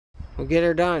We'll get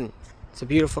her done. It's a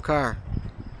beautiful car.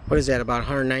 What is that, about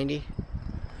 190?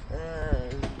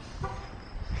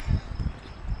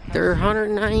 They're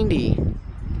 190.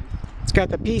 It's got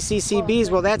the PCCBs.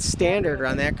 Well, that's standard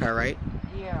on that car, right?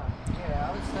 Yeah,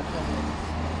 I was thinking of it.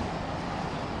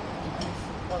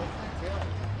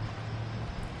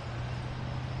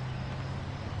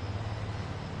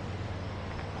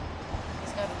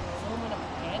 It's got an aluminum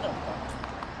handle.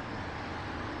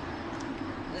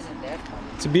 Isn't that funny?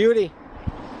 It's a beauty.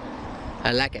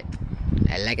 I like it.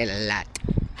 I like it a lot.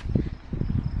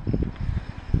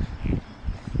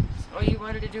 Oh, you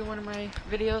wanted to do one of my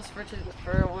videos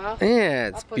for a while? Yeah,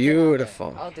 it's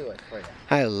beautiful. I'll do it for you.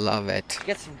 I love it.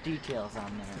 Get some details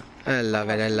on there. I love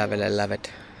it. I love it. I love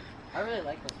it. I really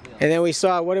like those wheels. And then we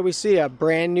saw, what did we see? A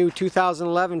brand new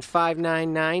 2011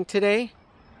 599 today.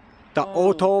 The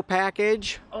Auto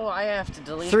package. Oh, I have to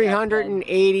delete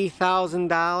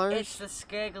 $380,000. It's the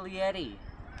Scaglietti.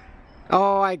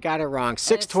 Oh, I got it wrong.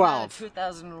 612. It's not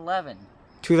 2011.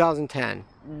 2010.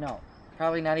 No,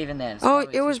 probably not even then. It's Oh,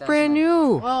 probably it was brand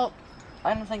new. Well,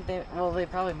 I don't think they. Well, they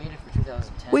probably made it for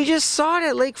 2010. We just saw it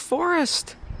at Lake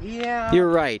Forest. Yeah.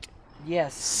 You're right.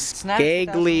 Yes. It's not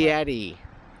Scaglietti.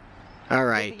 All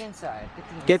right. Get the inside.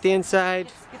 Get the inside.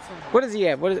 Get some What does he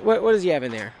have? What does he have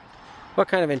in there? What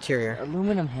kind of interior?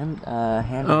 aluminum handle.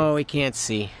 Oh, we can't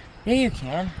see. Yeah, you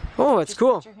can. Oh, it's Just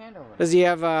cool. put your hand over it. Does he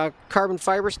have carbon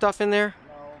fiber stuff in there?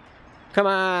 No. Come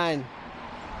on.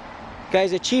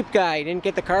 Guy's a cheap guy. He didn't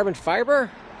get the carbon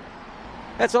fiber?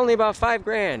 That's only about $5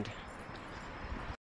 grand.